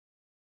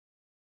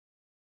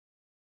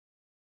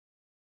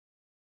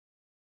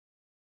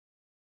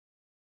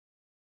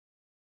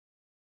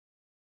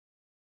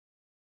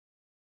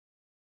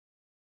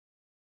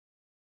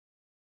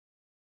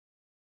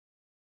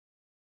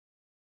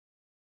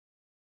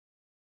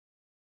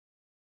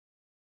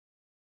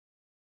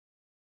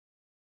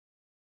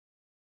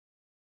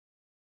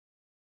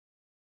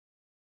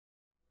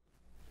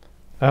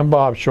I'm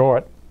Bob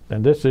Short,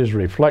 and this is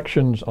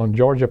Reflections on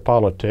Georgia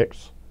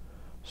Politics,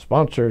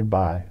 sponsored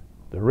by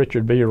the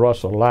Richard B.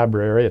 Russell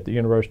Library at the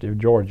University of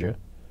Georgia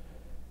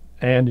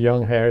and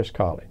Young Harris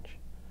College.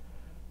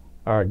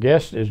 Our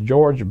guest is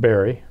George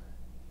Berry,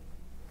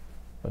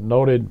 a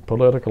noted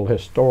political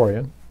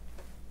historian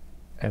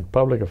and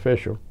public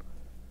official,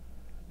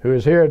 who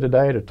is here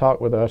today to talk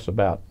with us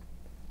about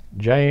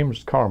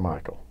James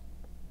Carmichael,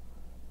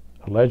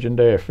 a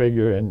legendary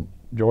figure in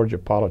Georgia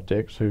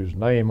politics whose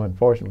name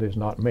unfortunately is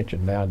not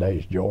mentioned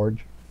nowadays.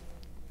 George?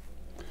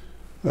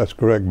 That's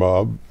correct,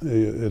 Bob.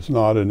 It's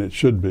not, and it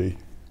should be.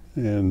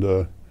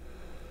 And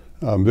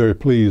I'm very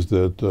pleased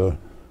that the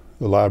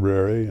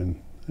library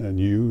and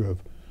you have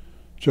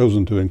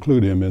chosen to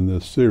include him in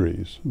this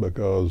series,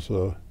 because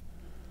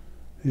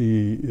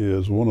he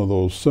is one of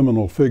those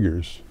seminal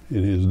figures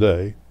in his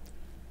day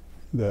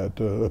that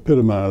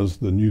epitomized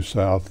the New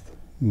South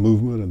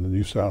movement and the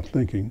New South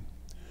thinking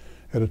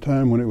at a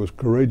time when it was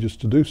courageous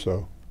to do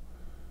so.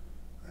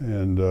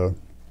 And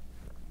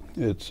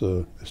it's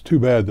too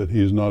bad that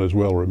he is not as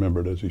well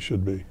remembered as he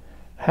should be.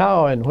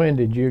 How and when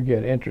did you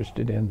get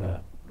interested in the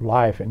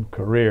life and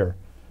career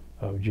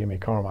of Jimmy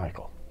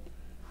Carmichael?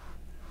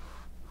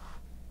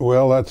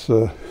 Well, that's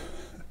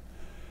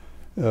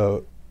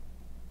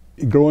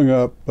growing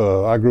up,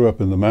 I grew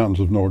up in the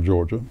mountains of North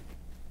Georgia,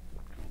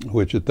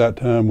 which at that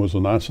time was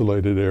an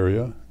isolated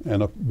area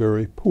and a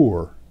very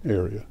poor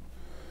area.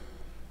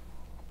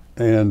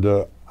 And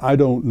I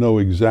don't know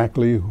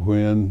exactly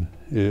when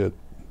it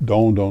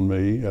dawned on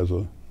me as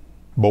a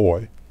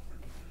boy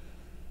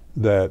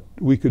that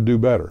we could do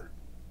better,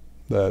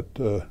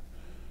 that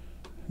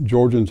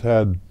Georgians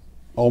had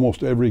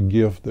almost every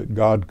gift that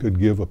God could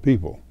give a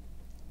people,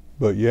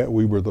 but yet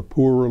we were the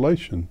poor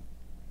relation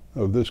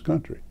of this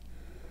country.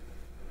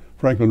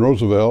 Franklin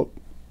Roosevelt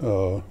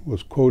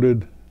was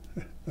quoted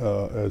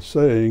as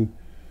saying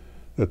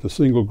that the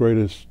single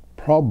greatest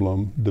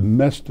problem,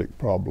 domestic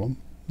problem,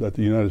 that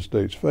the United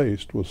States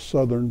faced was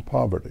Southern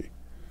poverty.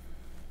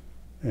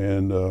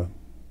 And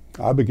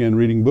I began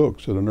reading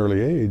books at an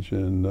early age,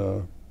 and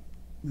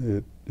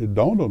it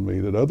dawned on me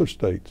that other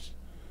states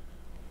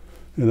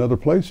and other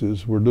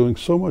places were doing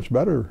so much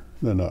better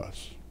than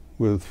us,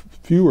 with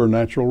fewer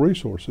natural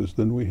resources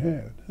than we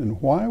had. And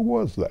why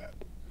was that?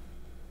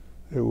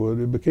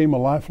 It became a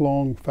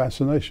lifelong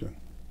fascination.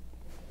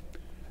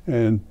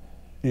 And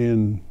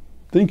in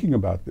thinking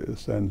about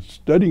this and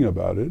studying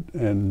about it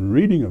and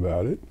reading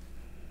about it,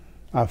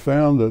 I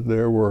found that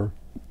there were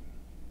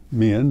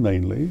men,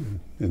 mainly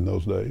in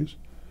those days,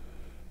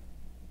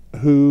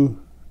 who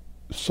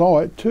saw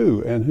it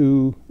too and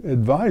who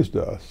advised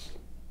us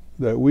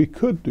that we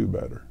could do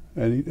better,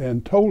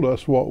 and told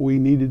us what we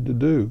needed to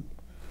do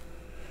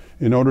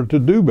in order to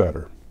do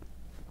better.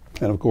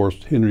 And of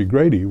course, Henry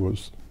Grady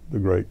was the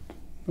great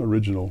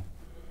original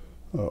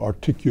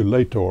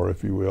articulator,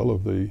 if you will,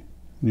 of the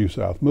New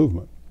South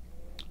movement,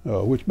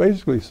 which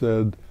basically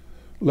said,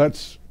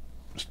 let's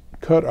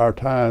cut our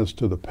ties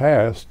to the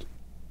past,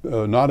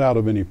 not out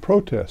of any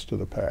protest to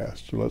the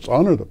past. So let's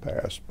honor the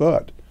past,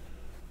 but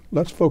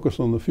let's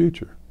focus on the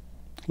future.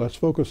 Let's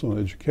focus on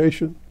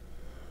education.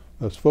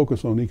 Let's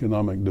focus on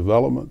economic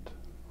development.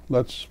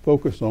 Let's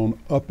focus on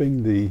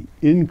upping the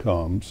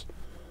incomes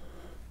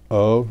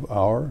of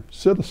our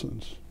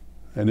citizens.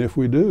 And if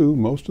we do,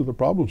 most of the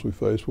problems we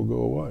face will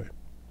go away.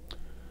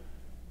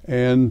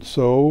 And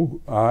so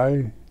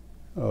I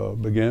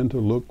began to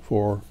look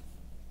for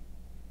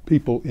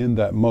people in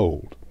that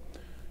mold.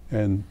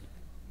 And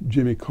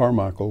Jimmy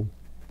Carmichael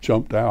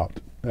jumped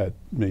out at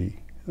me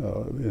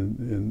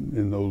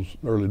in those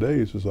early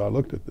days as I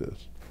looked at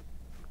this.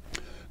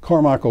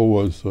 Carmichael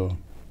was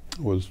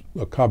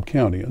a Cobb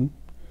Countyan.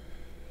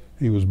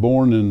 He was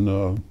born in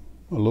a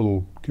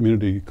little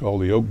community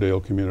called the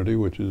Oakdale community,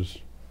 which is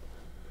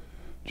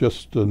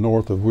just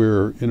north of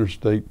where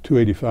Interstate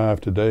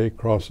 285 today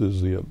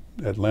crosses the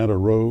Atlanta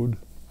Road.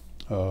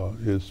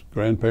 His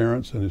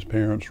grandparents and his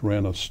parents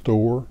ran a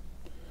store.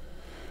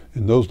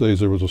 In those days,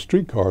 there was a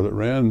streetcar that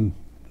ran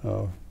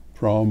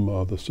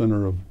from the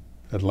center of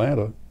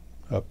Atlanta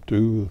up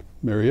to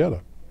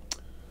Marietta.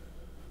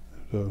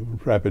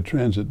 Rapid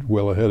transit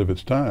well ahead of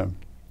its time.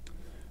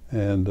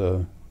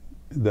 And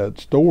that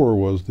store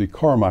was the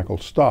Carmichael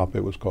Stop,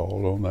 it was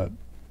called,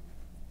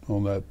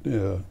 on that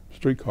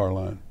streetcar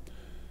line.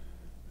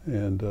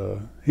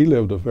 And he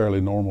lived a fairly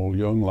normal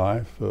young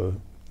life,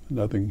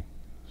 nothing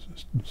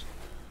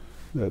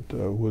that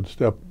would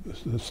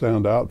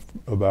sound out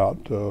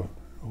about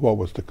what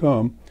was to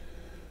come.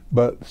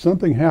 But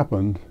something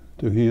happened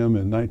to him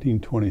in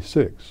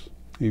 1926.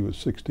 He was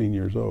 16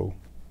 years old.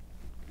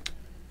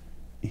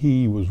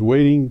 He was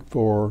waiting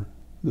for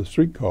the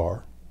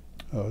streetcar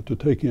to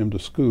take him to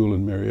school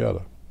in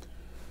Marietta.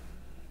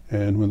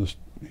 And when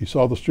he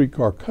saw the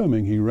streetcar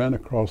coming, he ran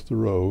across the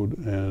road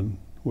and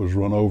was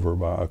run over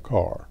by a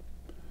car.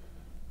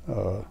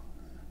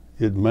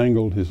 It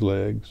mangled his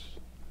legs,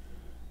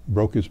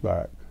 broke his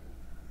back.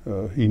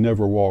 He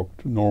never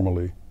walked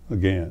normally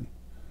again.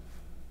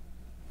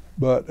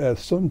 But as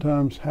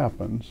sometimes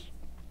happens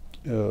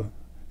in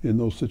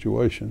those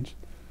situations,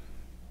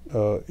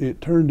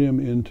 it turned him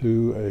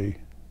into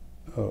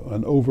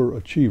an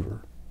overachiever,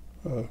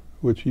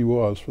 which he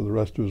was for the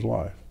rest of his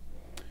life.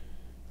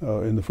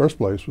 In the first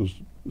place was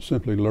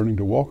simply learning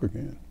to walk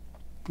again.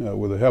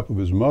 With the help of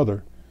his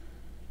mother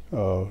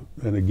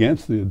and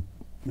against the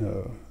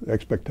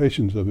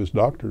expectations of his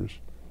doctors,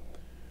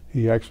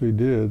 he actually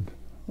did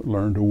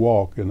learn to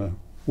walk in a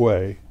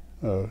way,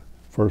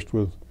 first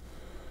with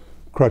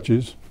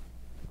crutches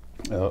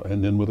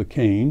and then with a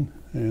cane,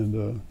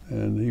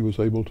 and he was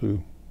able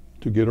to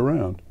get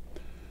around.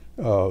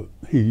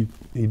 He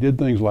did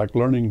things like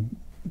learning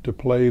to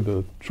play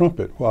the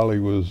trumpet while he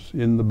was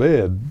in the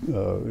bed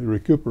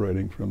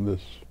recuperating from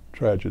this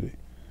tragedy.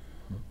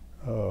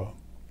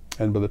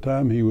 And by the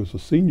time he was a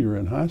senior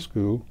in high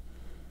school,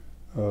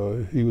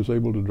 he was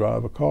able to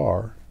drive a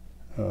car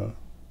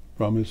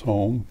from his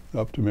home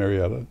up to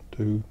Marietta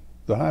to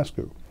the high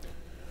school,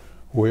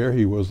 where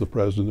he was the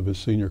president of his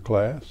senior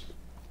class.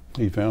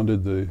 He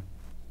founded the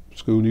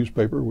school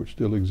newspaper, which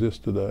still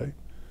exists today,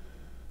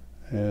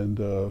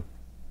 and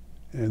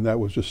that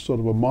was just sort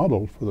of a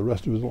model for the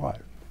rest of his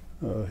life.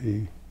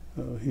 He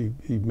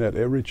met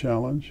every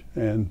challenge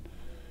and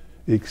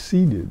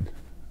exceeded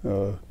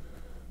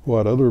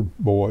what other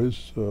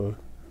boys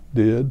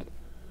did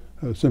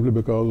simply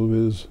because of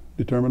his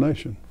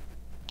determination.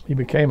 He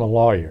became a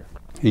lawyer.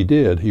 He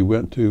did. He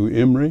went to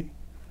Emory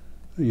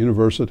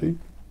University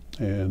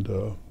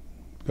and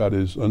got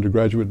his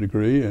undergraduate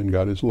degree and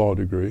got his law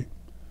degree.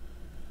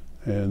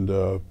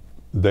 And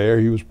there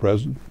he was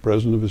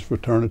president of his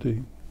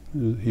fraternity.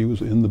 He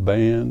was in the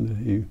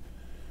band.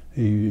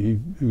 He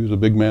was a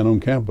big man on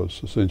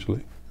campus,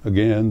 essentially.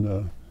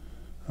 Again,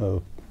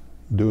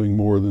 doing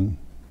more than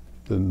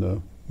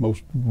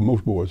most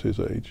boys his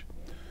age.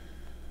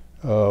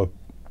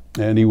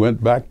 And he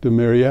went back to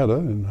Marietta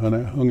and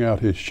hung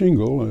out his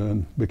shingle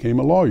and became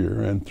a lawyer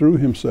and threw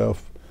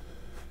himself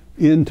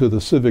into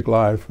the civic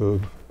life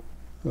of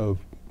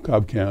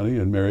Cobb County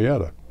and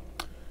Marietta.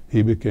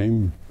 He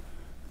became,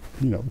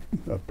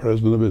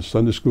 president of his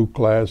Sunday school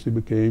class. He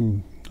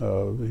became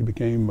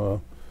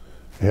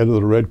head of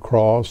the Red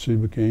Cross. He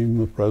became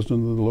the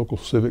president of the local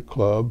civic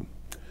club.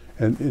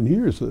 And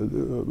here's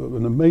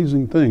an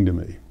amazing thing to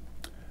me.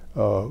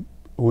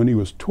 When he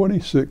was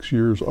 26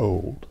 years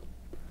old,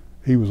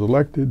 he was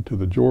elected to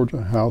the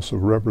Georgia House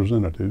of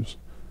Representatives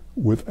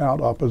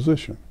without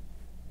opposition.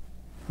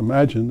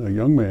 Imagine a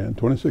young man,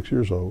 26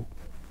 years old,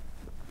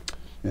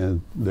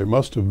 and there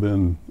must have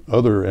been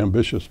other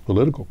ambitious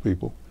political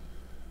people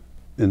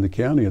in the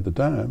county at the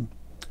time,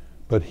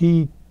 but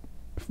he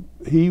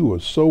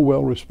was so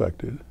well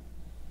respected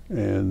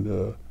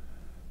and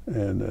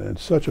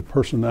such a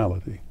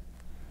personality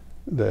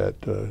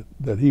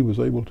that he was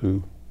able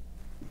to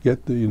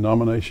get the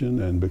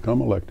nomination and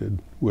become elected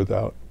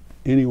without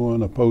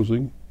anyone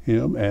opposing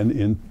him.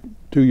 And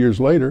 2 years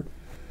later,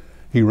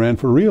 he ran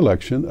for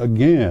re-election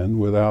again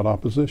without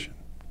opposition,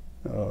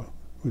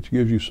 which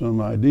gives you some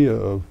idea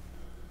of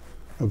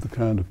the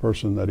kind of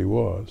person that he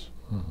was.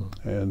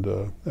 Mm-hmm. And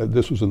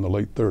this was in the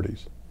late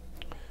 30s.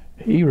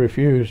 He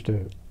refused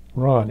to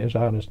run, as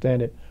I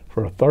understand it,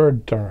 for a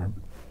third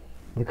term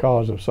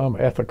because of some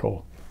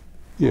ethical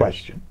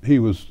question. He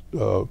was,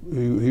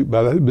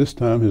 by this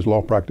time his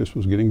law practice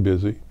was getting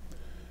busy,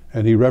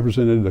 and he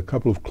represented a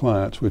couple of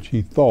clients which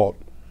he thought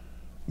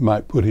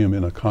might put him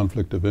in a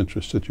conflict of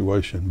interest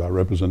situation by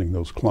representing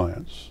those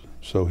clients.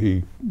 So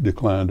he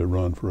declined to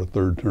run for a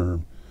third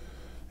term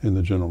in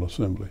the General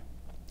Assembly.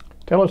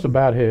 Tell us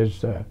about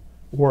his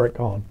work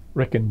on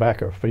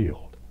Rickenbacker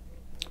Field.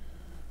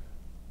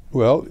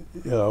 Well,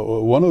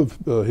 one of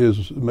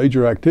his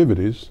major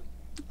activities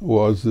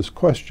was this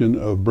question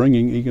of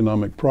bringing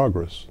economic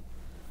progress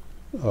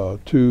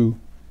to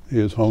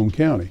his home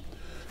county.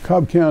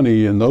 Cobb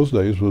County in those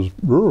days was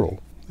rural.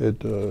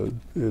 It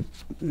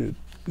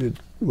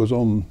was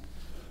on,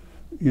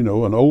 an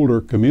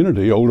older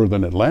community, older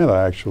than Atlanta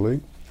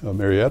actually.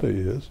 Marietta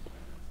is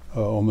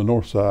on the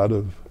north side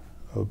of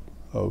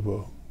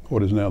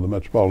what is now the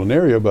metropolitan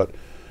area. But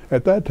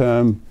at that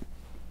time,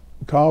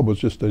 Cobb was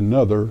just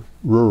another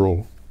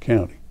rural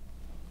county,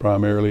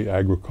 primarily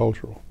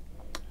agricultural.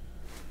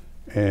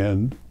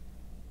 And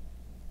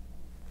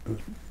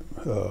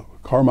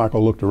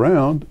Carmichael looked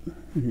around,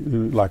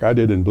 like I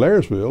did in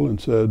Blairsville, and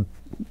said,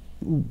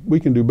 we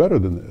can do better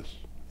than this.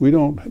 We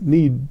don't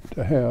need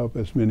to have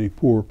as many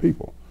poor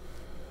people.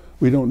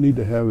 We don't need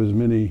to have as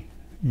many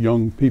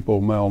young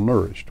people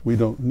malnourished. We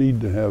don't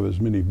need to have as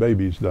many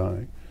babies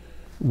dying.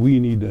 We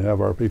need to have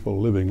our people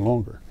living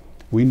longer.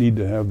 We need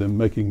to have them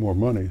making more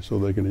money so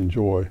they can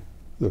enjoy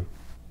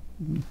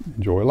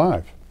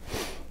life,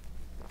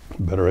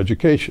 better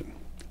education,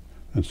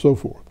 and so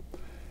forth.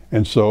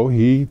 And so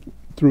he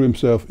threw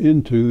himself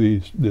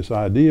into this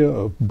idea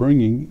of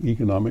bringing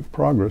economic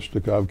progress to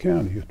Cobb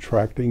County,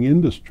 attracting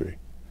industry.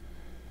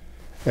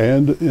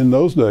 And in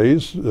those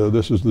days,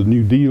 this is the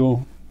New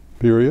Deal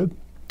period,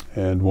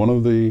 and one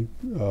of the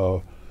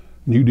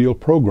New Deal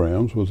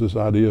programs was this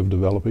idea of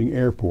developing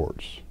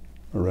airports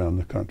around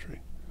the country.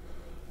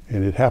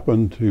 And it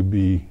happened to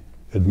be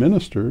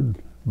administered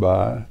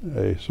by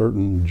a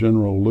certain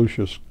General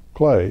Lucius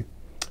Clay.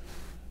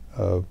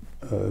 It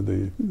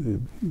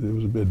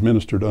was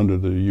administered under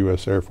the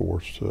U.S. Air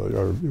Force,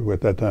 or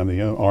at that time the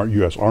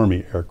U.S.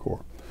 Army Air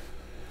Corps.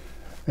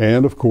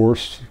 And of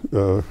course,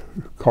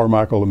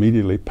 Carmichael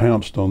immediately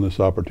pounced on this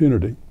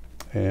opportunity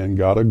and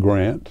got a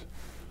grant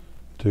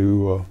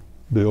to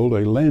build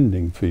a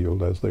landing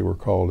field, as they were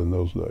called in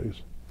those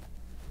days.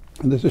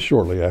 And this is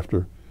shortly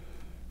after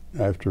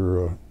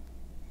what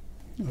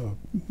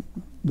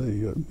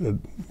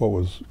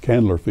was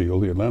Candler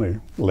Field, the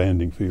Atlanta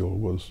landing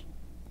field, was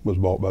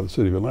bought by the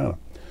city of Atlanta.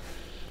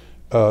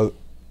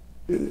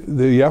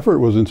 The effort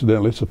was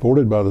incidentally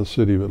supported by the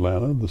city of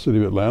Atlanta. The city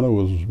of Atlanta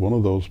was one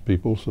of those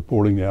people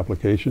supporting the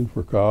application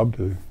for Cobb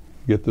to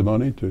get the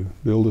money to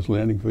build this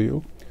landing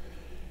field.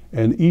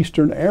 And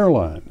Eastern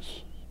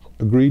Airlines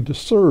agreed to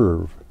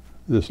serve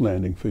this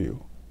landing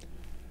field.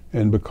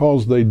 And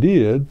because they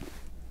did,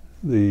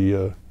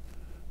 the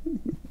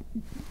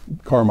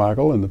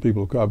Carmichael and the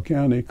people of Cobb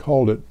County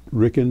called it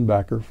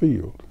Rickenbacker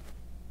Field.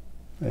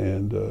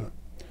 And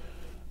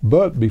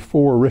but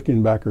before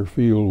Rickenbacker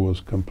Field was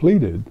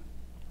completed,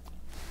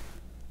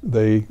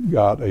 they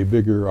got a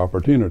bigger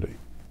opportunity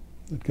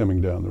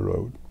coming down the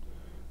road.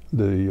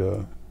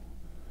 The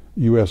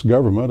U.S.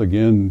 government,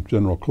 again,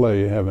 General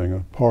Clay having a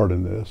part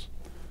in this,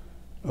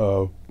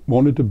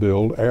 wanted to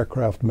build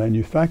aircraft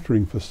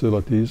manufacturing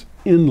facilities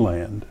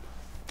inland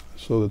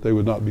so that they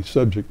would not be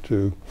subject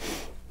to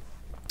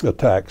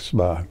attacks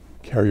by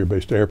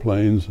carrier-based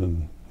airplanes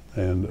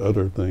and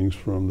other things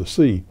from the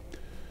sea.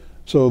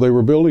 So they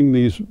were building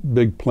these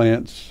big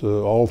plants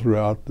all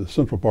throughout the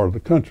central part of the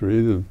country,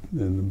 in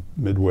the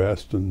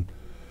Midwest and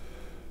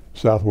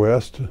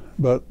Southwest,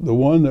 but the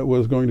one that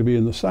was going to be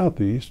in the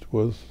Southeast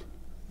was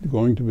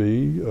going to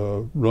be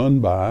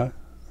run by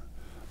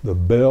the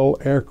Bell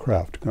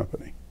Aircraft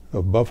Company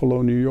of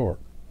Buffalo, New York.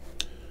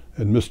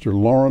 And Mr.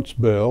 Lawrence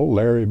Bell,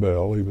 Larry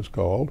Bell he was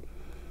called,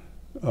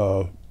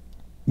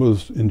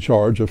 was in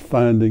charge of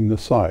finding the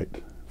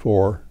site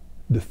for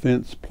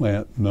Defense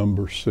Plant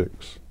Number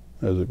 6.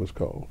 As it was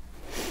called.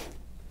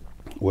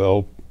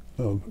 Well,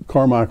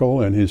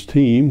 Carmichael and his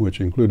team, which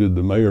included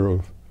the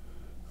mayor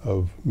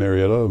of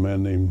Marietta, a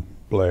man named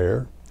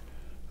Blair,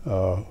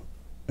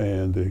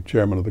 and the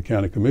chairman of the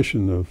county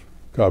commission of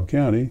Cobb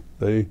County,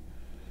 they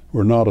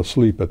were not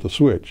asleep at the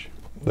switch.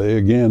 They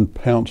again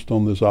pounced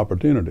on this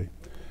opportunity.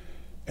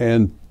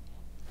 And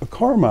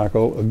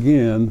Carmichael,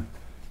 again,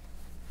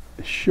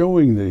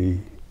 showing the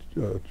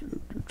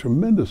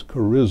tremendous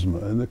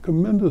charisma and the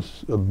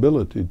tremendous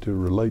ability to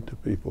relate to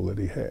people that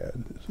he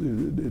had.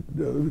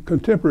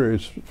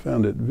 Contemporaries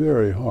found it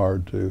very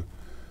hard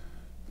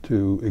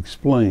to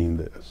explain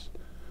this.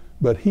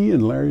 But he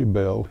and Larry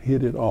Bell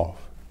hit it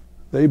off.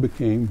 They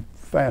became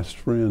fast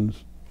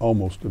friends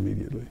almost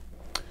immediately.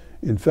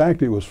 In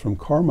fact, it was from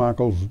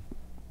Carmichael's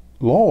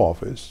law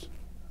office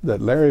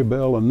that Larry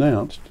Bell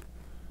announced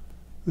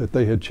that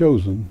they had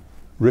chosen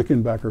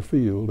Rickenbacker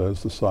Field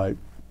as the site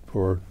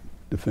for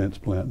Defense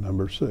Plant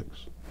Number 6.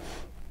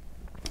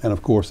 And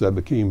of course that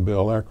became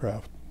Bell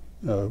Aircraft,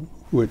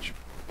 which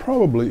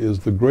probably is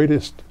the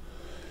greatest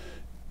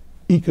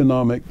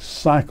economic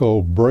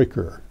cycle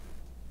breaker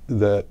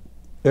that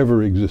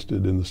ever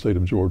existed in the state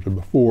of Georgia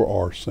before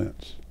or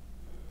since.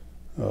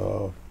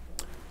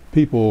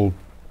 People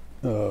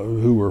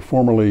who were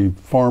formerly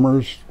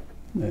farmers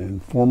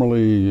and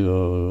formerly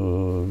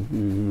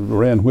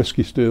ran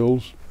whiskey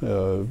stills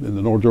in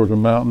the North Georgia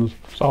mountains.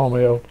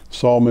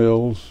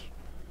 Sawmills.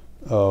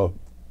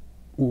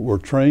 Were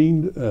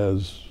trained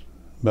as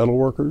metal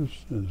workers,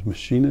 as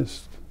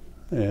machinists,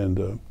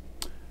 and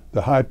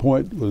the high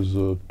point was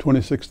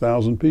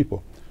 26,000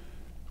 people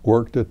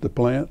worked at the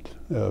plant,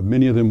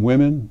 many of them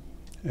women,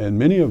 and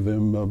many of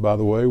them, by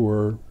the way,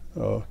 were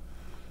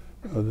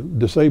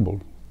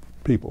disabled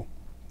people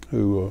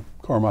who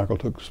Carmichael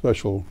took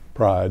special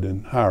pride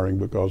in hiring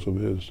because of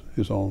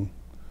his own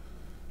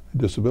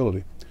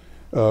disability.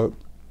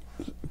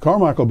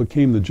 Carmichael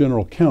became the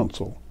general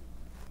counsel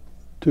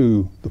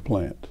to the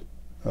plant,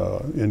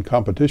 in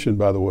competition,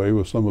 by the way,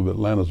 with some of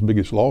Atlanta's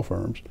biggest law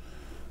firms.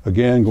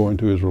 Again, going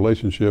to his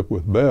relationship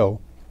with Bell,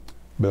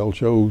 Bell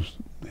chose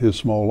his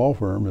small law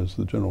firm as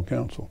the general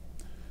counsel.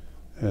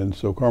 And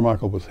so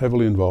Carmichael was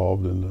heavily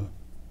involved in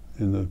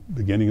the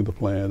beginning of the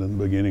plant and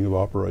the beginning of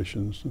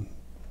operations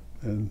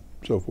and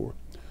so forth.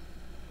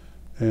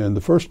 And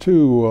the first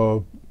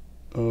two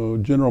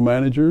general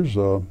managers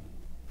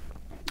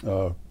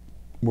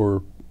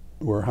were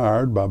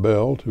hired by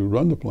Bell to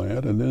run the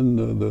plant, and then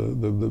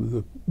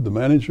the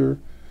manager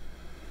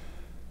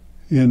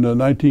in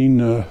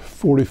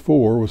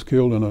 1944 was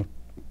killed in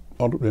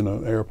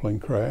an airplane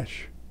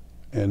crash,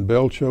 and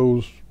Bell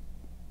chose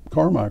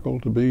Carmichael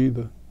to be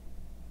the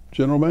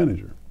general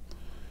manager.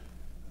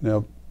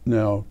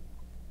 Now,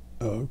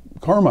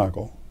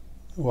 Carmichael,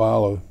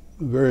 while a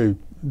very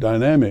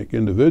dynamic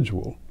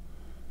individual,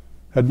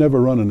 had never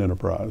run an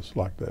enterprise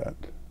like that,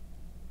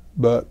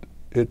 but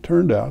it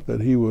turned out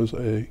that he was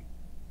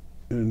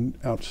an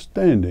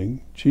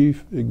outstanding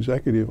chief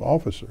executive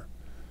officer.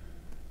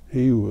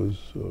 He was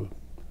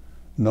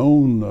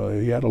known.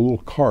 He had a little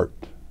cart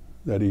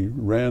that he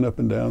ran up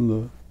and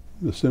down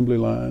the assembly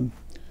line,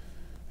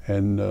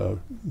 and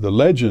the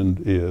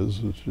legend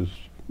is, which is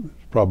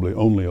probably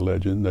only a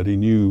legend, that he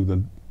knew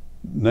the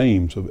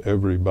names of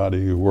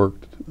everybody who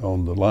worked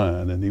on the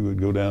line, and he would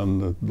go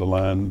down the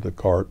line, the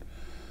cart,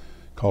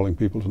 calling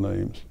people's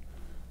names.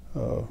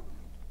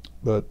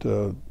 But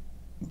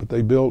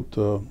they built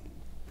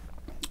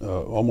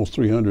almost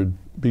 300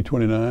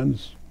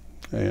 B-29s,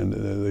 and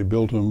they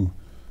built them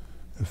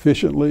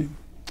efficiently.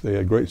 They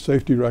had great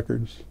safety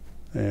records,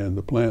 and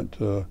the plant,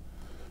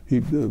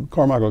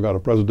 Carmichael got a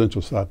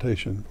presidential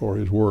citation for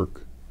his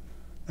work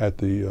at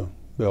the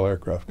Bell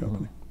Aircraft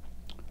Company.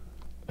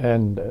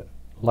 And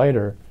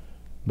later,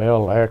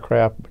 Bell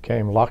Aircraft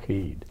became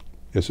Lockheed.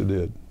 Yes, it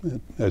did,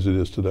 as it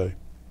is today.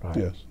 Right.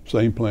 Yes,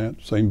 same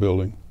plant, same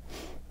building.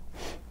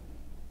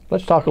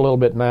 Let's talk a little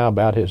bit now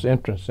about his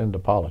entrance into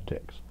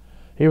politics.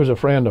 He was a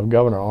friend of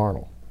Governor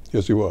Arnall.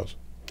 Yes, he was.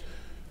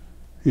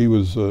 He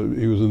was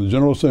in the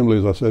General Assembly,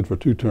 as I said, for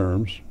 2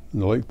 terms in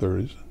the late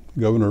 30s.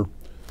 Governor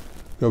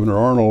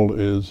Arnall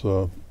is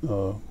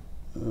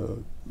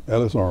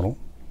Ellis Arnall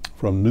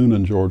from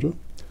Noonan, Georgia.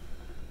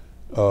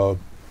 All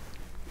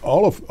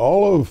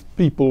of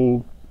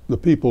the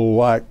people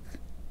like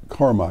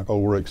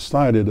Carmichael were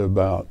excited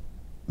about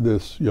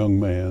this young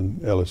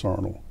man, Ellis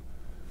Arnall,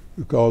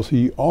 because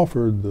he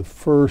offered the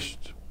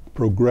first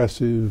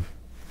progressive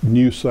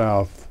New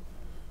South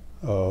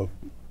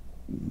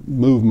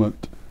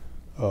movement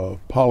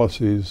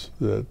policies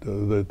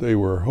that they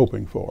were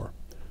hoping for.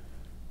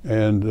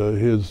 And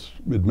his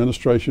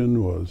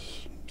administration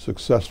was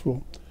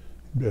successful.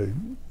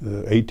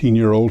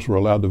 18-year-olds were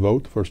allowed to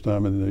vote, the first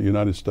time in the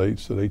United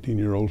States that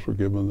 18-year-olds were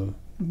given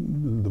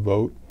the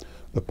vote.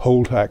 The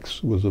poll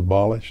tax was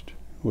abolished,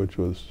 which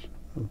was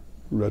a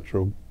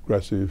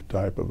retrogressive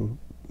type of a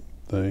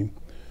thing.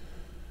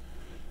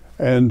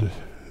 And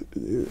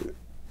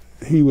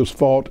he was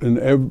fought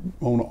on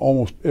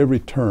almost every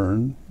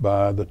turn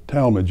by the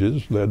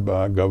Talmadges, led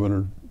by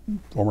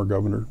former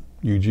Governor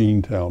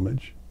Eugene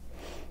Talmadge,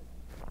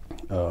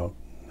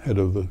 head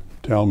of the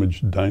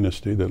Talmadge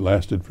dynasty that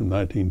lasted from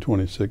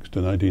 1926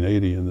 to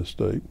 1980 in the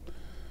state.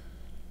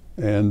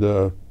 And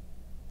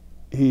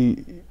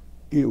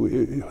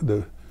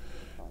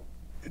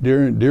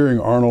during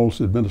Arnold's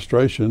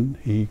administration,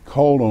 he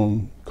called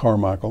on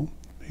Carmichael.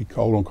 He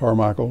called on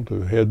Carmichael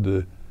to head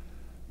the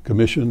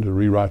commission to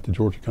rewrite the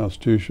Georgia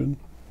Constitution,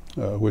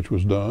 which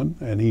was done,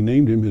 and he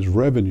named him his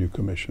revenue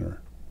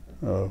commissioner.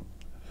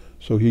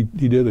 So he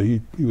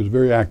was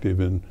very active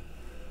in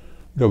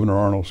Governor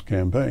Arnold's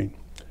campaign.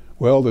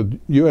 Well, the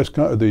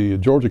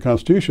Georgia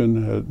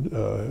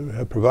Constitution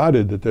had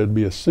provided that there'd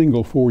be a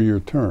single 4-year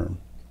term.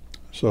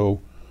 So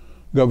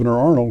Governor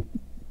Arnold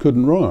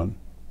couldn't run,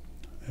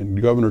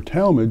 and Governor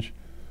Talmadge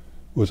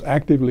was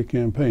actively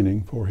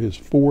campaigning for his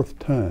 4th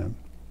time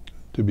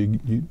to be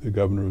the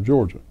governor of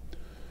Georgia.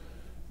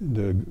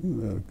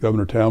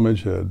 Governor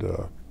Talmadge had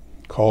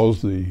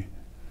caused the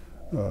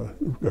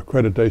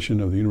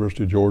accreditation of the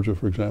University of Georgia,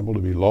 for example,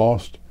 to be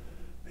lost.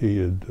 He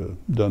had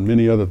done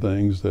many other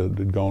things that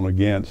had gone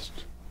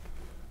against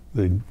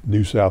the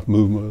New South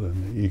movement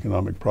and the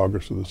economic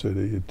progress of the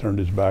city. He had turned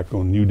his back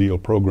on New Deal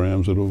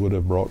programs that would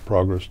have brought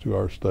progress to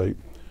our state.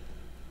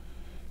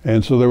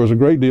 And so there was a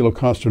great deal of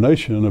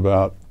consternation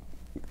about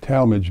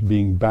Talmadge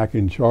being back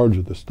in charge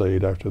of the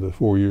state after the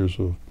 4 years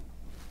of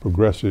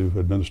progressive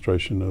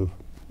administration of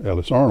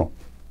Ellis Arnall.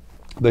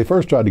 They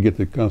first tried to get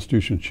the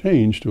Constitution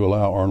changed to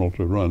allow Arnold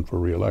to run for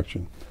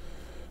re-election.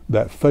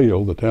 That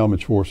failed. The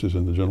Talmadge forces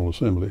in the General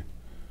Assembly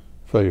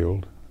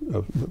failed,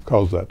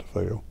 caused that to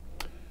fail.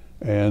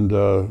 And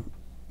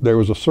there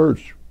was a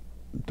search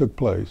that took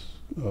place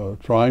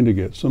trying to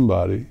get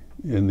somebody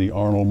in the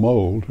Arnold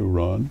mold to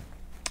run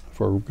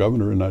for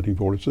governor in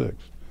 1946.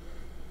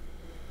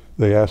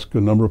 They asked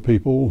a number of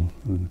people,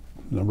 and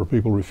a number of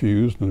people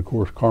refused, and of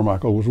course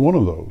Carmichael was one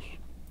of those.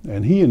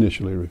 And he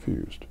initially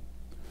refused.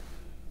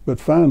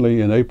 But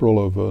finally, in April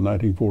of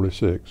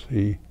 1946,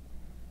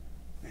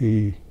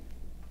 he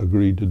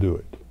agreed to do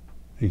it.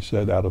 He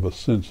said out of a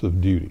sense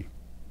of duty,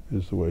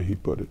 is the way he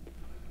put it.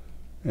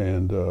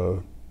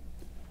 And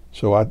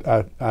so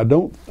I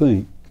don't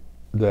think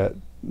that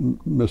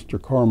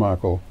Mr.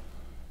 Carmichael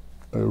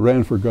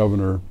ran for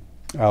governor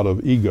out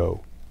of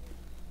ego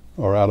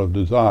or out of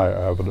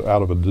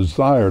a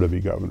desire to be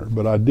governor.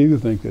 But I do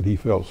think that he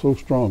felt so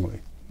strongly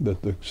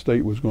that the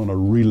state was going to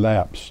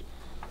relapse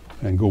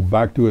and go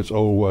back to its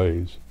old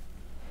ways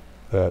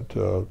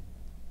that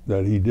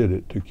he did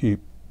it to keep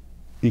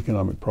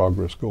economic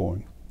progress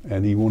going.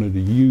 And he wanted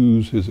to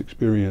use his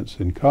experience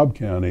in Cobb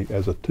County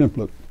as a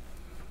template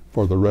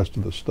for the rest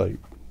of the state,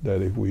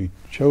 that if we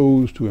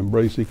chose to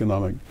embrace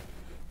economic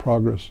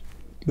progress,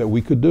 that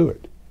we could do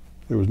it.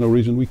 There was no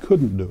reason we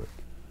couldn't do it.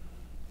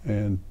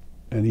 And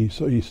he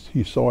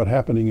saw it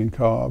happening in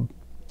Cobb,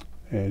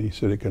 and he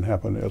said it can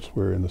happen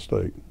elsewhere in the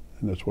state,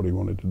 and that's what he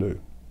wanted to do.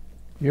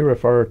 You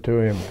refer to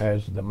him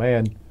as the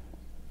man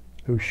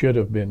who should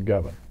have been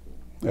governor.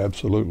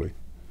 Absolutely.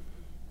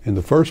 In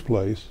the first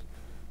place,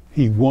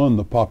 he won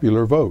the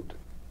popular vote.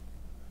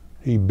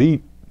 He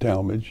beat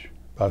Talmadge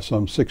by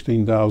some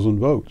 16,000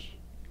 votes.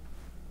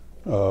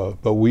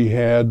 But we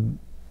had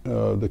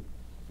the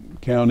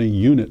county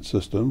unit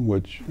system,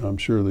 which I'm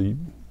sure the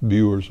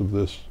viewers of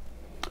this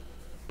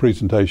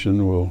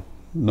presentation will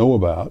know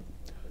about.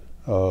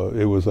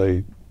 It was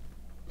a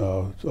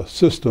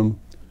system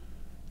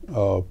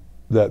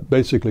that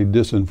basically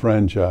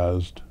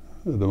disenfranchised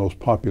the most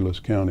populous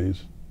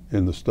counties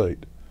in the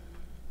state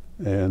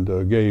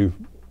and gave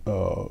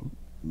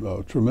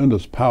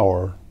tremendous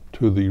power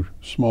to the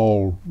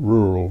small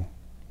rural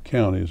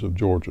counties of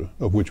Georgia,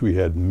 of which we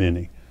had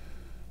many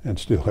and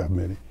still have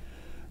many.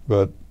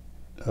 But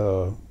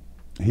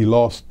he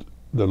lost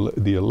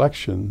the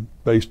election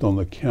based on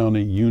the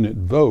county unit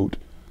vote,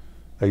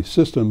 a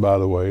system, by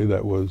the way,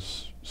 that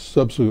was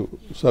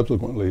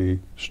subsequently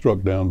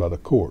struck down by the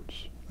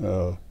courts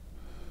in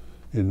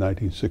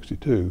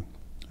 1962.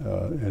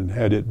 And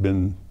had it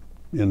been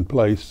in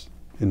place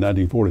in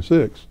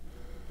 1946,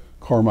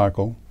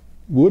 Carmichael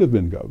would have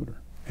been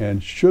governor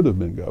and should have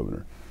been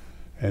governor.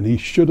 And he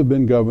should have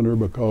been governor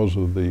because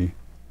of the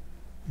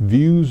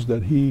views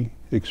that he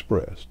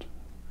expressed,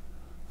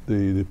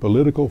 the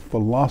political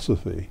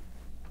philosophy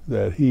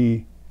that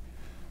he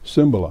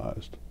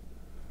symbolized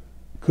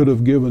could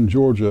have given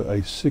Georgia a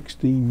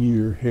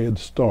 16-year head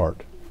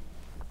start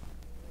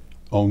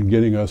on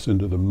getting us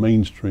into the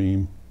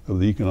mainstream of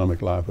the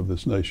economic life of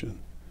this nation.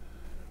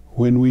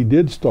 When we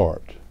did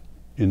start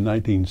in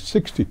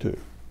 1962,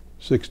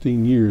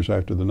 16 years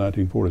after the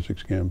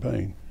 1946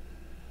 campaign,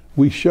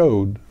 we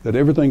showed that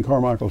everything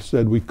Carmichael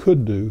said we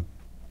could do,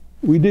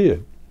 we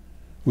did.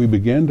 We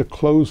began to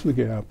close the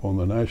gap on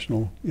the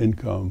national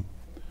income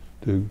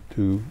to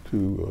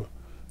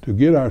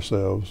get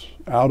ourselves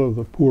out of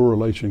the poor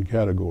relation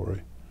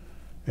category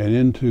and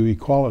into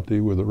equality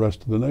with the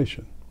rest of the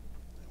nation.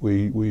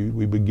 We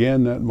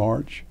began that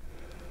march,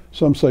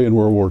 some say in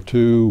World War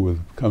II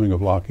with coming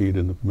of Lockheed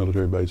and the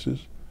military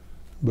bases,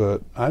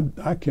 but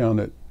I count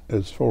it,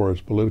 as far as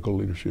political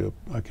leadership,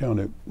 I count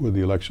it with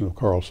the election of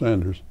Carl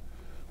Sanders,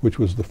 which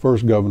was the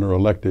first governor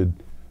elected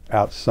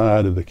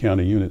outside of the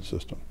county unit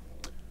system.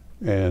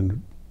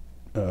 And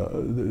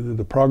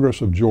the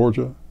progress of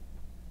Georgia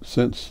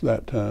since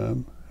that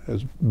time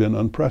has been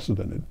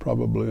unprecedented,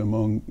 probably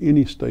among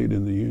any state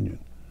in the Union.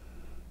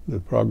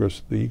 The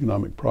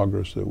economic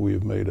progress that we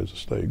have made as a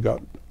state. Got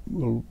a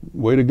little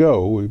way to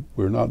go.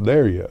 We're not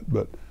there yet,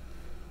 but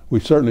we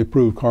certainly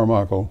proved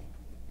Carmichael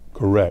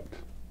correct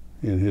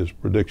in his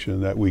prediction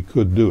that we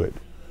could do it.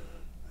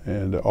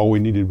 And all we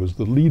needed was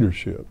the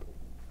leadership.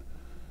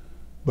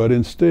 But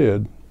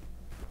instead,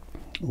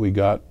 we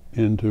got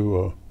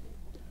into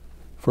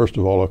first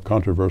of all, a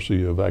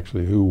controversy of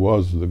actually who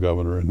was the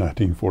governor in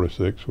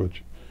 1946,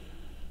 which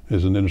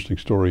is an interesting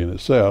story in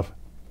itself.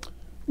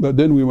 But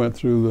then we went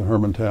through the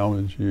Herman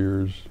Talmadge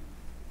years,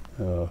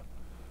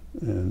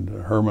 and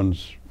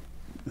Herman's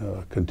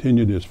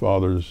continued his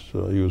father's,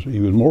 he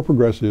was more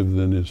progressive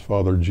than his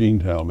father, Eugene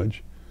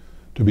Talmadge,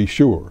 to be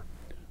sure.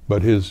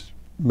 But his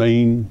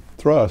main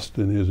thrust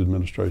in his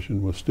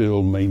administration was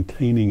still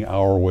maintaining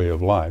our way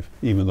of life,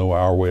 even though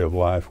our way of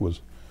life was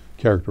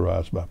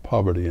characterized by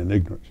poverty and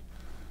ignorance.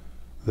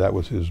 That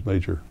was his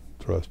major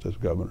thrust as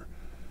governor.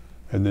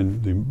 And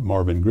then the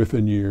Marvin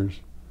Griffin years,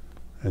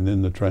 and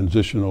then the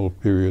transitional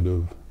period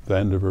of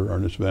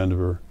Ernest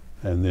Vandiver,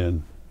 and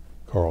then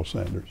Carl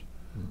Sanders.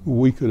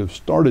 We could have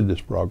started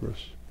this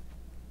progress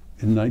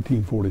in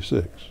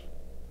 1946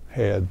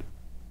 had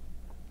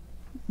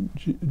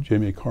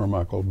Jimmy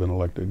Carmichael been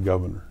elected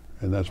governor.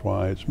 And that's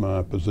why it's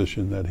my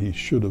position that he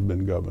should have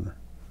been governor.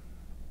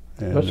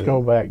 And let's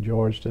go back,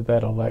 George, to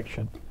that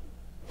election.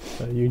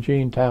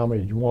 Eugene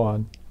Talmadge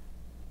won,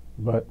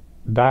 but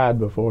died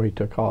before he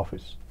took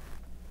office.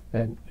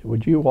 And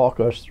would you walk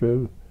us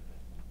through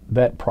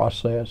that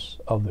process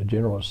of the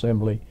General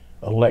Assembly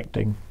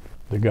electing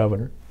the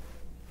governor?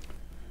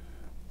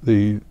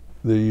 The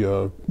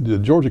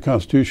Georgia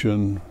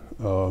Constitution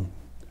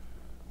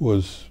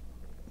was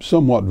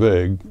somewhat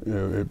vague.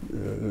 It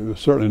was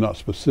certainly not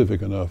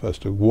specific enough as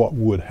to what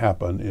would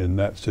happen in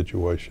that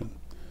situation.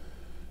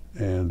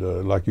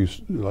 And like you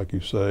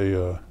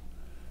say,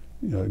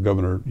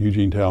 Governor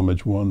Eugene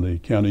Talmadge won the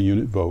county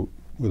unit vote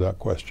without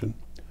question.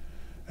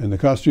 And the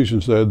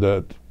Constitution said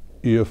that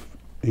if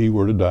he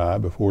were to die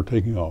before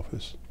taking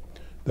office,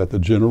 that the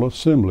General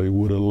Assembly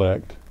would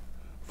elect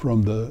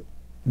from the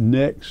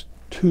next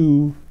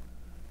two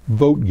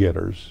vote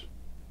getters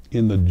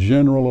in the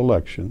general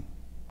election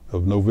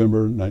of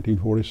November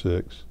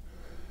 1946,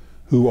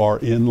 who are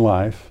in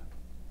life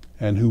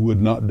and who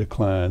would not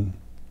decline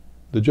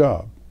the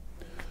job.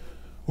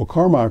 Well,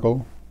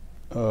 Carmichael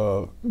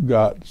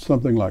got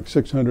something like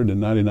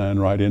 699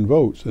 write-in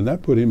votes, and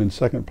that put him in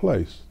second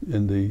place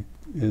in the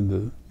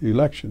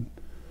election.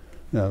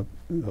 Now,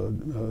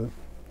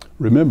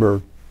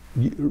 remember,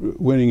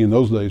 winning in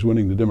those days,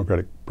 winning the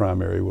Democratic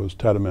primary was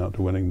tantamount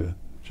to winning the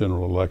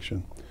general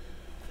election.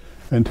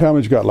 And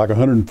Talmadge got like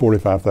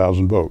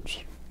 145,000 votes,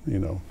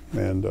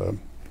 and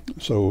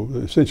so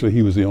essentially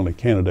he was the only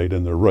candidate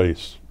in the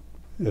race,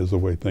 as the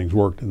way things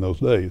worked in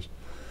those days.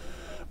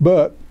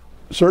 But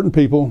certain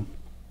people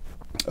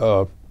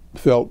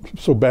felt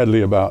so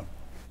badly about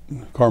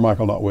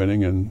Carmichael not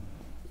winning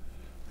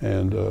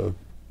and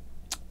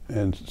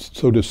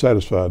so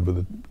dissatisfied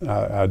with the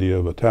idea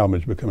of a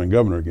Talmadge becoming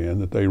governor again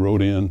that they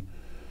wrote in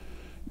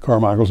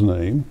Carmichael's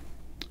name.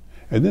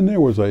 And then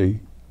there was a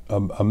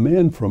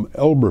man from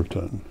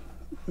Elberton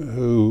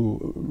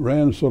who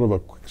ran sort of a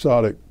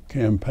quixotic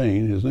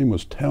campaign. His name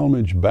was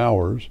Talmadge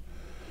Bowers.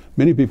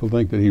 Many people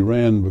think that he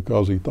ran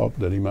because he thought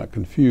that he might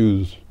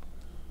confuse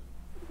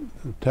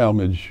the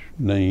Talmadge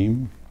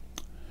name.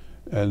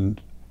 And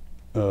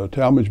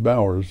Talmadge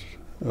Bowers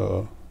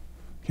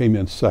came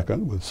in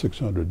second with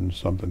 600 and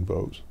something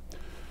votes.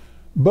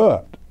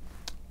 But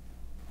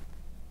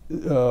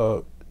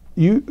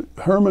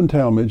Herman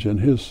Talmadge and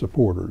his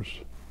supporters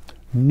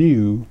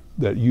knew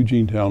that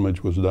Eugene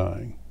Talmadge was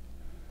dying.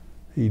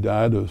 He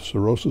died of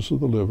cirrhosis of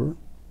the liver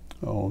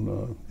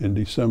in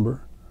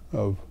December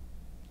of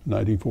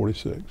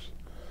 1946.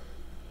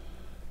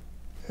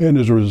 And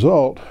as a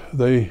result,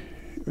 they,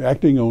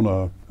 acting on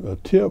a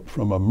tip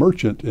from a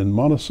merchant in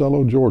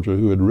Monticello, Georgia,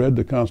 who had read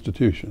the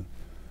Constitution,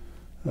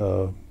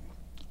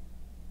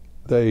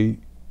 they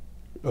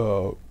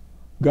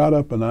got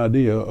up an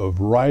idea of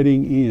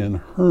writing in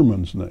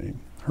Herman's name.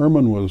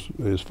 Herman was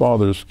his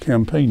father's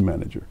campaign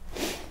manager.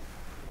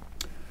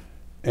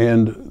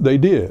 And they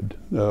did.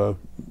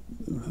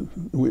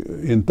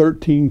 In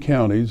 13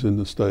 counties in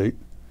the state,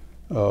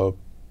 a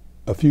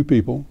few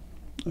people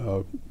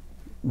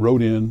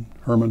wrote in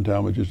Herman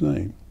Talmadge's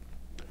name.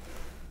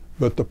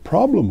 But the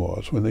problem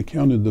was when they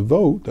counted the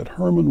vote that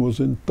Herman was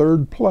in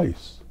third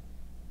place.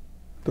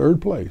 Third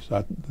place.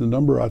 The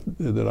number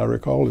that I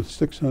recall is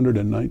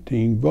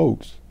 619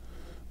 votes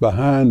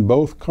behind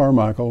both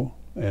Carmichael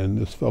and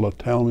this fellow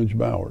Talmadge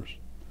Bowers.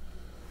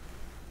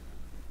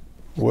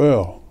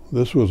 Well,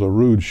 this was a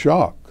rude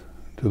shock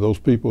to those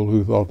people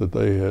who thought that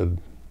they had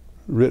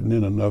written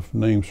in enough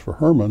names for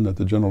Herman that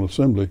the General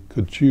Assembly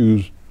could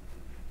choose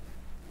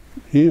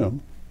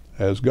him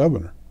as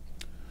governor.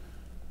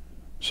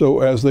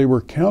 So as they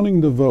were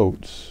counting the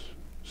votes,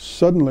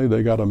 suddenly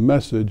they got a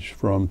message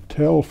from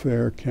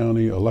Telfair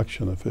County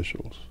election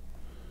officials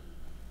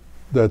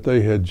that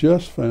they had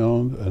just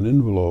found an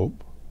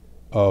envelope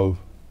of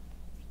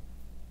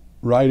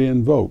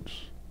write-in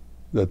votes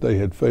that they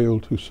had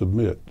failed to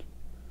submit.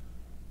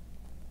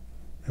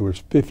 There was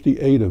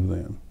 58 of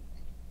them.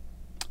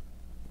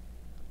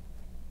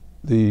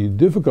 The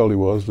difficulty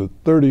was that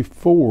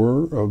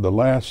 34 of the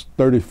last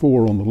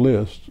 34 on the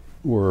list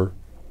were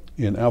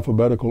in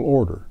alphabetical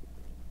order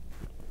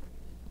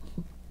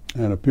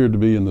and appeared to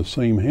be in the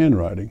same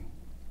handwriting.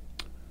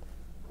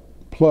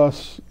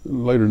 Plus,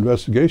 later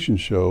investigation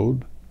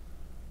showed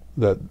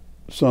that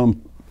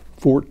some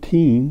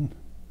 14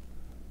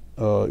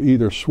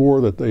 either swore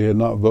that they had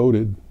not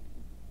voted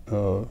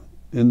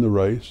in the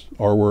race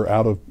or were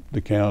out of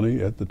the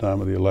county at the time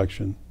of the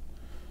election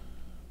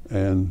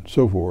and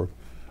so forth.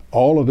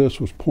 All of this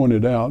was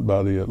pointed out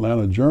by the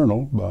Atlanta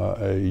Journal by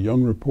a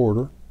young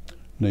reporter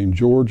named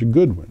George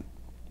Goodwin,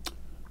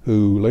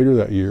 who later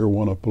that year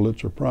won a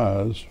Pulitzer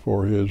Prize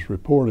for his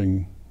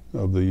reporting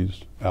of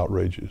these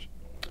outrages.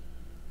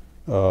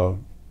 So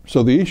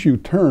the issue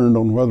turned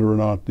on whether or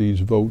not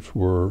these votes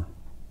were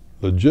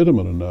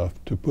legitimate enough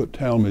to put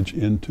Talmadge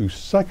into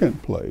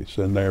second place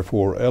and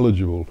therefore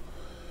eligible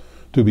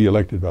to be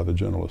elected by the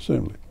General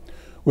Assembly.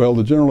 Well,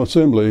 the General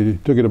Assembly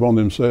took it upon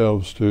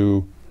themselves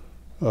to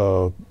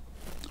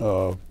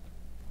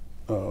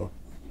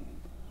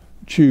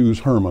choose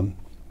Herman,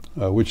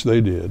 which they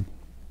did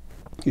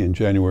in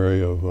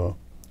January of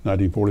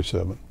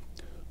 1947.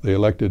 They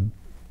elected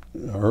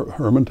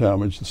Herman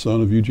Talmadge, the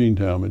son of Eugene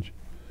Talmadge,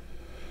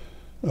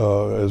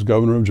 as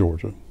governor of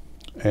Georgia.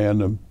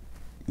 And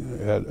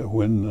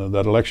when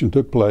that election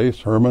took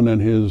place, Herman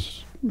and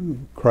his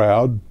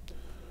crowd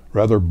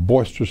rather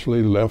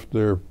boisterously left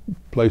their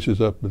places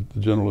up at the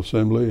General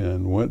Assembly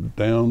and went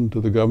down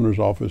to the governor's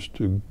office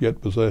to get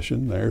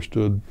possession. There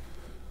stood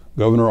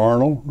Governor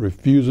Arnall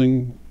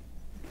refusing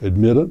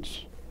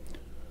admittance.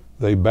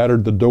 They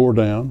battered the door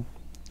down,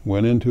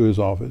 went into his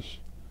office.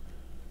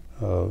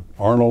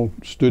 Arnall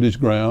stood his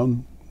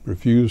ground,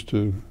 refused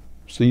to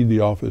cede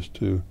the office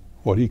to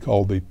what he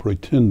called the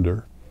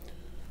pretender,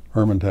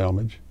 Herman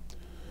Talmadge.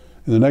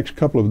 And the next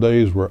couple of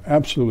days were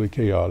absolutely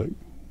chaotic.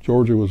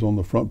 Georgia was on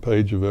the front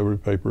page of every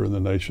paper in the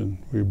nation.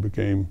 We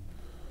became,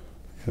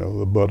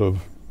 the butt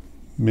of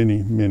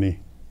many,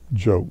 many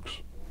jokes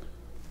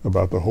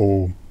about the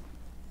whole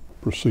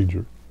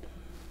procedure.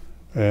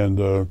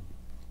 And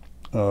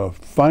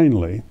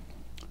finally,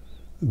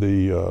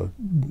 the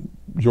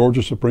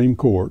Georgia Supreme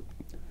Court,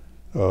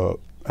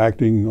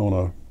 acting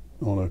on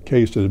a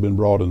case that had been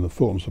brought in the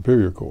Fulton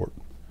Superior Court,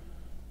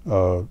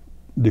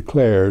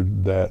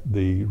 declared that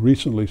the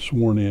recently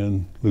sworn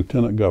in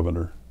Lieutenant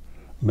Governor,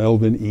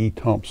 Melvin E.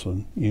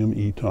 Thompson,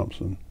 M.E.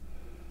 Thompson,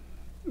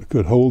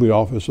 could hold the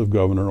office of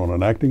governor on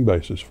an acting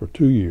basis for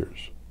 2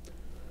 years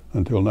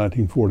until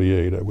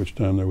 1948, at which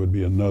time there would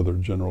be another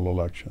general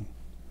election.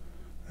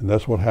 And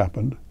that's what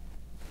happened.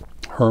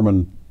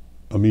 Herman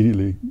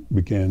immediately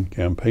began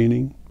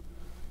campaigning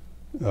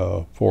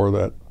for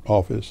that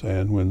office,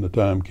 and when the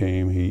time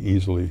came, he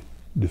easily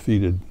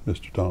defeated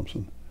Mr.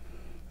 Thompson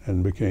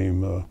and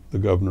became the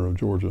governor of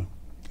Georgia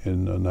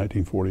in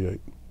 1948.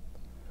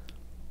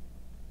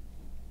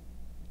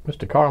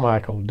 Mr.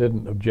 Carmichael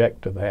didn't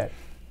object to that.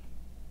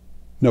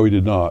 No, he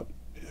did not.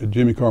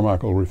 Jimmy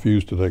Carmichael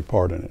refused to take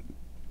part in it.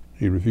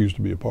 He refused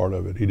to be a part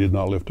of it. He did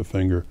not lift a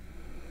finger.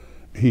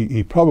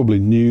 He probably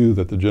knew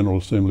that the General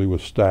Assembly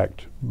was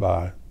stacked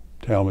by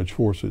Talmadge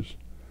forces,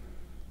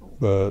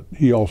 but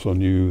he also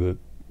knew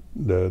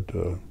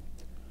that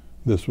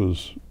this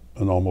was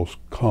an almost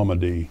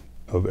comedy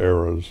of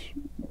errors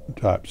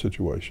type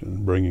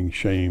situation, bringing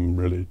shame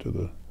really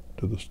to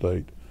the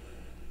state.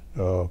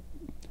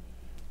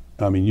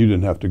 I mean, you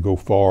didn't have to go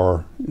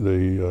far.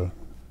 The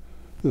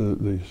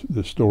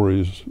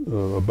stories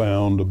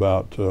abound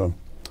about.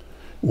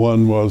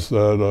 One was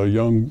that a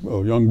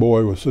young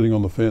boy was sitting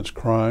on the fence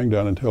crying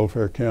down in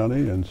Telfair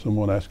County, and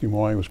someone asked him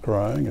why he was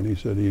crying, and he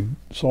said he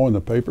saw in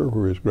the paper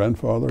where his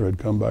grandfather had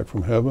come back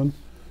from heaven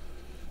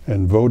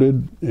and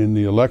voted in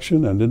the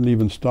election and didn't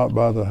even stop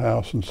by the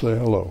house and say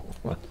hello.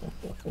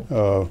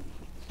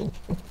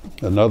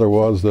 Another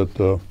was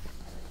that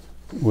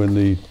when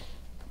the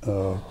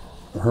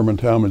Herman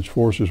Talmadge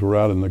forces were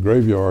out in the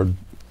graveyard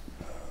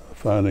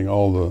finding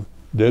all the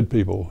dead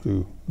people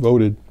who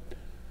voted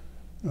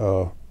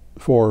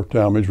for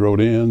Talmadge, wrote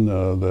in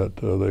that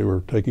they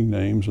were taking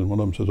names, and one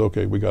of them says,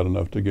 okay, we got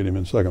enough to get him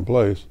in second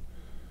place.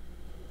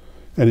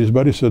 And his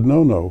buddy said,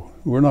 no,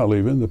 we're not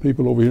leaving. The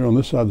people over here on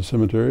this side of the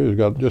cemetery have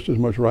got just as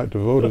much right to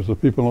vote as the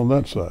people on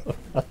that side.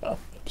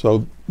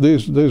 So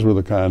these were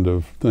the kind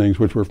of things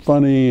which were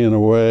funny in a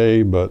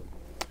way, but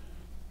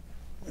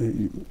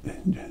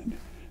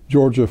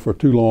Georgia for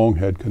too long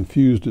had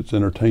confused its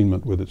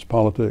entertainment with its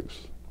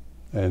politics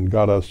and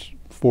got us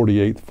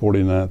 48th,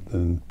 49th,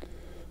 and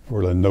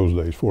or in those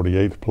days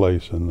 48th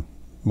place in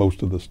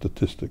most of the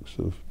statistics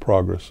of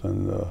progress,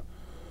 and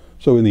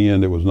so in the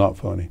end it was not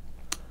funny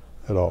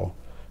at all.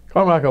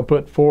 Carmichael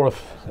put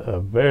forth a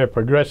very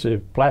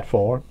progressive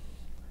platform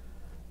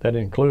that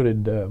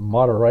included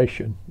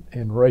moderation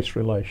in race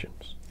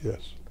relations.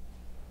 Yes.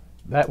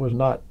 That was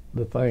not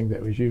the thing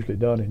that was usually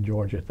done in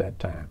Georgia at that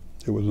time.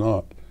 It was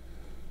not.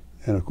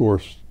 And of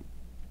course,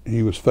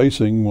 he was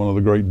facing one of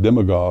the great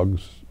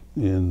demagogues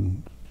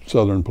in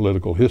Southern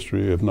political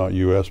history, if not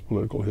U.S.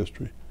 political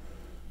history.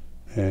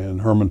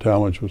 And Herman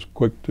Talmadge was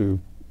quick to,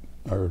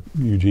 or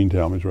Eugene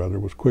Talmadge rather,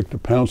 was quick to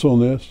pounce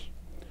on this,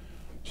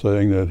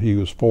 saying that he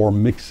was for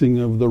mixing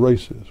of the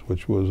races,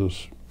 which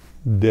was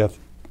a death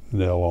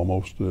knell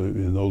almost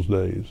in those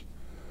days.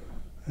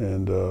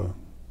 And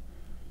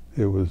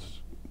it was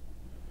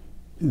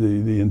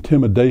the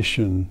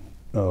intimidation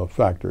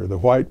factor. The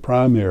white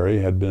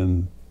primary had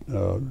been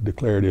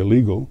declared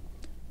illegal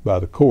by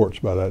the courts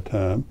by that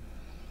time,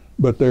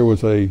 but there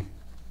was there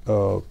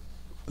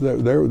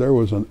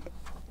was an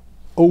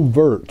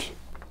overt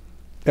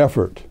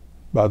effort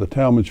by the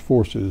Talmadge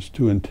forces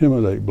to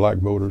intimidate black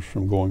voters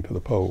from going to the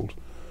polls.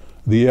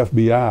 The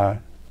FBI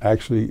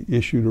actually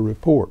issued a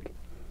report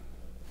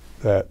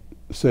that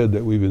said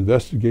that we've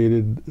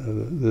investigated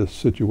this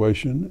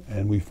situation,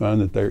 and we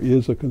find that there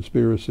is a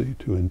conspiracy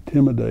to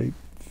intimidate,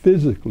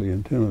 physically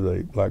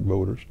intimidate black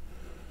voters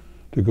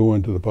to go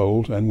into the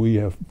polls, and we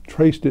have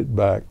traced it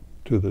back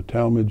to the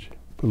Talmadge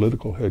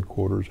political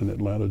headquarters in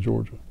Atlanta,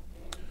 Georgia.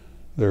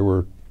 There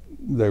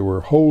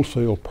were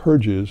wholesale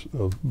purges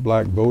of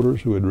black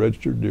voters who had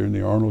registered during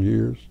the Arnall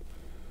years.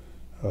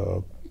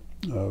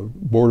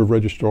 Board of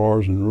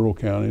registrars in rural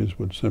counties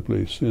would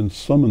simply send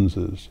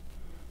summonses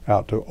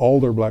out to all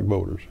their black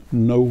voters,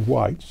 no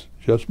whites,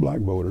 just black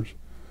voters.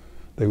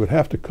 They would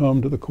have to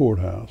come to the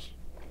courthouse.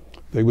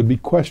 They would be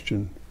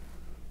questioned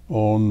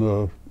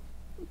on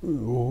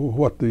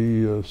what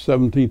the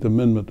 17th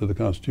Amendment to the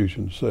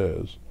Constitution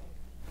says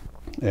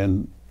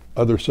and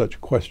other such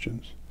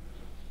questions.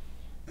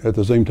 At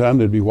the same time,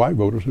 there'd be white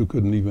voters who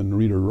couldn't even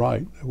read or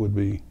write that would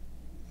be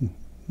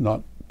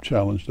not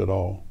challenged at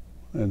all.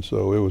 And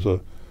so it was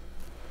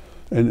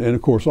and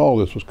of course all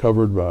this was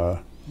covered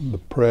by the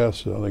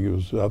press. I think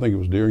it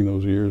was during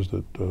those years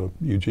that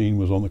Eugene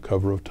was on the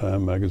cover of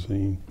Time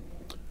magazine,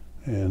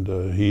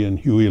 and he and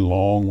Huey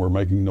Long were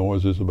making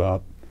noises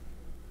about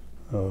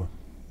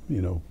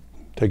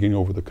taking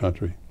over the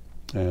country.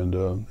 And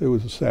it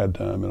was a sad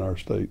time in our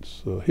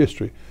state's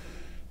history.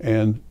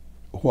 And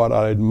what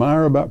I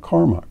admire about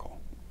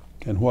Carmichael,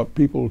 and what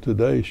people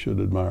today should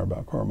admire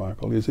about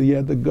Carmichael, is he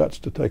had the guts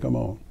to take them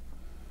on.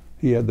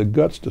 He had the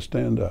guts to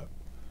stand up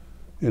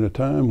in a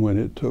time when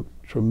it took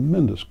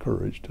tremendous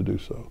courage to do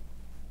so.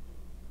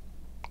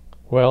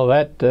 Well,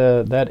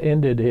 that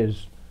ended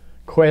his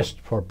quest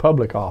for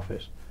public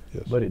office,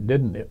 Yes. but it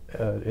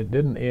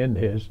didn't end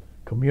his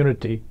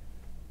community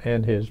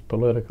and his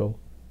political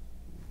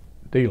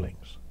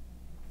dealings.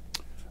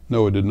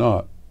 No, it did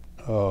not.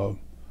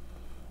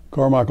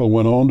 Carmichael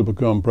went on to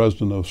become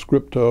president of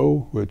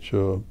Scripto, which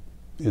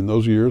in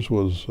those years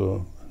was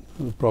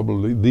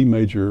probably the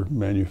major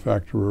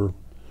manufacturer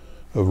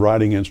of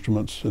writing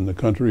instruments in the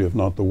country, if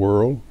not the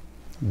world.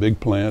 Big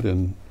plant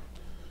in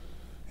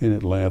in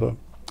Atlanta.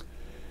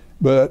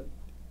 But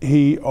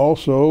he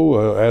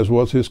also, as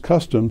was his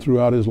custom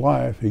throughout his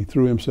life, he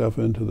threw himself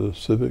into the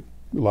civic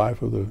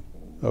life of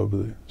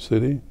the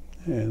city.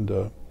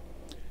 And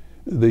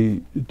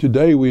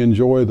today we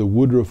enjoy the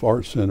Woodruff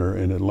Art Center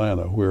in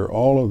Atlanta, where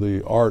all of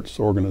the arts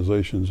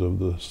organizations of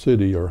the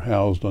city are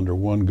housed under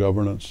one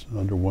governance,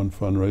 under one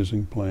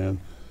fundraising plan.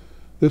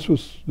 This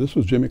was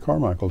Jimmy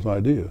Carmichael's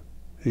idea.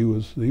 He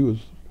was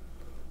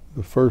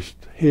the first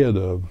head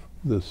of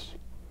this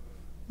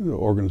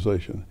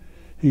organization.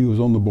 He was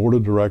on the board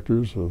of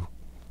directors of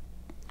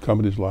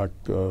companies like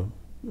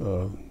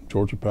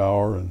Georgia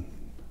Power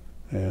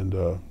and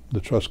the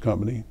Trust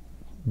Company,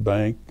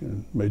 Bank,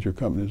 and major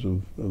companies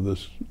of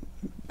this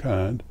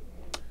kind.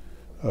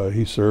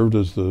 He served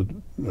as one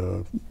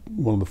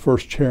of the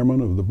first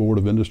chairmen of the Board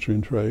of Industry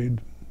and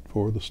Trade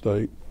for the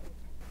state.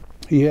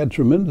 He had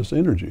tremendous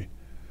energy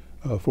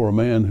for a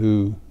man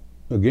who,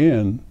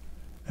 again,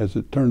 as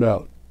it turned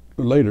out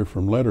later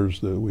from letters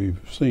that we've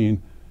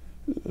seen,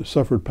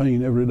 suffered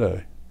pain every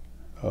day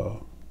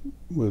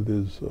with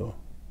his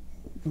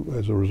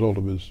as a result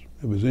of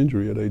his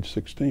injury at age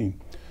 16.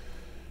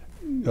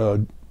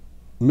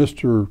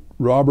 Mr.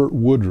 Robert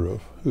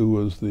Woodruff, who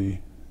was the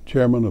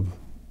chairman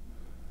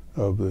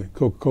of the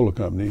Coca-Cola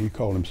Company, he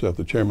called himself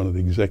the chairman of the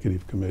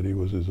executive committee,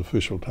 was his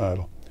official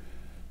title,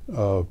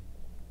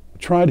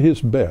 tried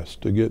his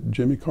best to get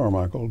Jimmy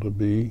Carmichael to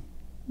be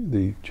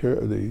the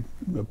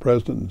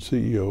president and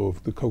CEO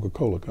of the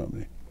Coca-Cola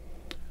Company.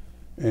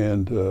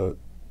 And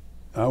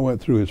I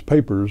went through his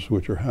papers,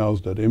 which are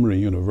housed at Emory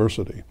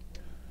University,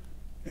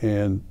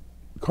 and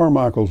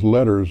Carmichael's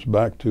letters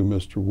back to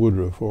Mr.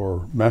 Woodruff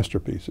are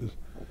masterpieces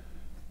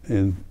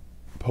in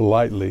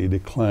politely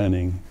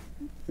declining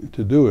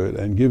to do it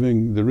and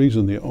giving the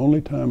reason, the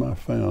only time I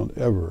found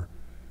ever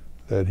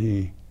that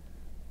he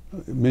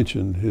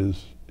mentioned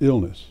his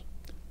illness.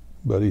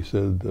 But he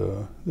said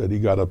that he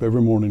got up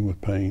every morning with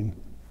pain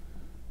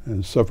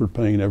and suffered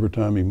pain every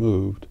time he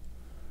moved,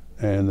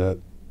 and that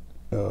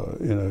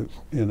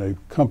in a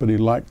company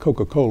like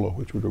Coca-Cola,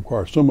 which would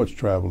require so much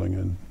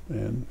traveling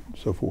and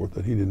so forth,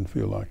 that he didn't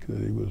feel like that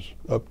he was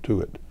up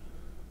to it.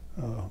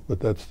 But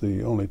that's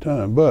the only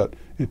time. But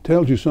it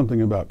tells you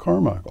something about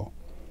Carmichael,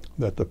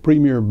 that the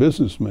premier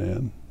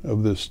businessman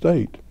of this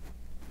state,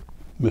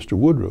 Mr.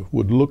 Woodruff,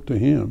 would look to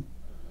him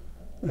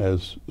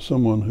as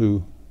someone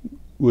who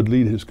would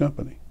lead his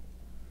company.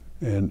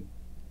 And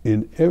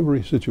in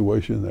every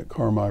situation that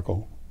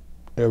Carmichael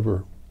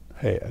ever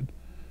had,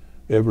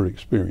 ever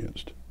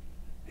experienced,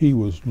 he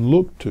was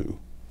looked to.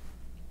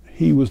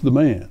 He was the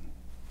man.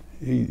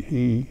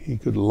 He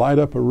could light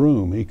up a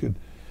room.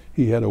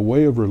 He had a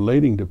way of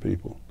relating to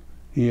people.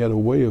 He had a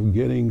way of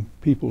getting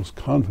people's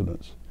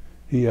confidence.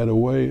 He had a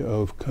way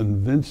of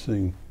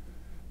convincing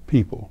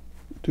people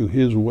to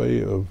his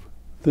way of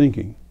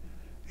thinking.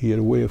 He had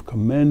a way of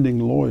commanding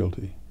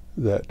loyalty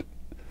that,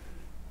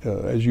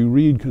 as you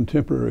read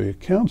contemporary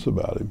accounts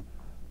about him,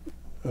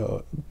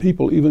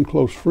 people, even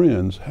close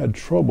friends, had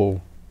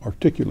trouble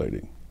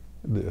articulating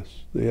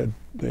this. They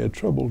had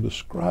trouble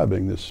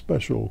describing this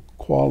special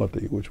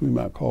quality, which we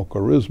might call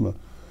charisma,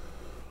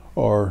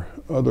 or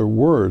other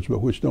words,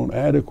 but which don't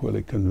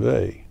adequately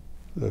convey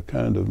the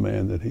kind of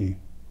man that he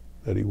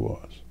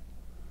was.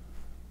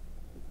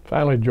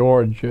 Finally,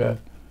 George,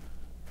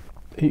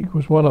 he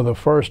was one of the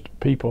first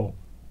people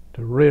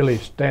to really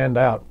stand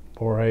up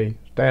for a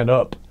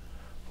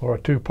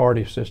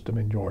two-party system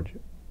in Georgia.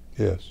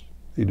 Yes,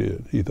 he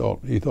did. He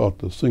thought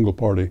the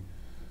single-party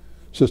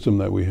system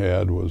that we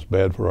had was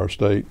bad for our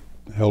state,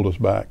 held us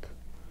back,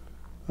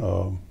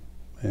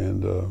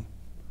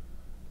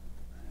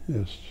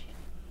 yes.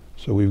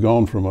 So we've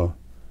gone from a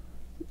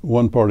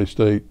one-party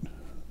state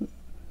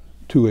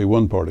to a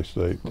one-party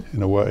state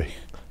in a way.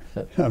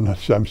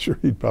 I'm sure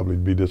he'd probably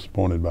be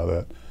disappointed by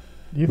that.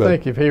 Do you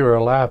think if he were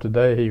alive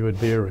today, he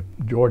would be a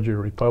Georgia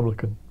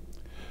Republican?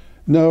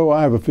 No,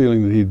 I have a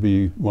feeling that he'd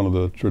be one of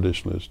the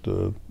traditionalists,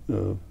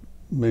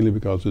 mainly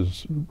because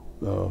his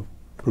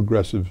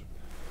progressive,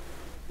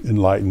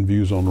 enlightened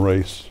views on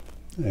race,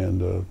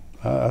 and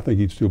I think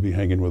he'd still be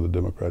hanging with the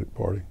Democratic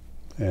Party,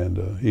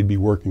 and he'd be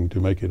working to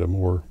make it a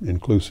more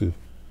inclusive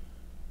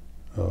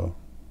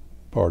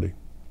party.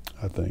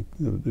 I think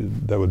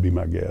that would be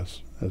my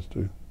guess as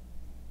to.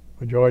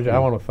 Well, George, I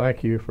want to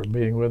thank you for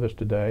being with us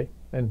today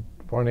and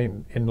for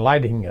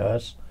enlightening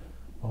us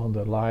on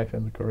the life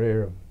and the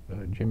career of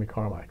Jimmy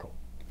Carmichael.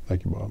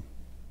 Thank you, Bob.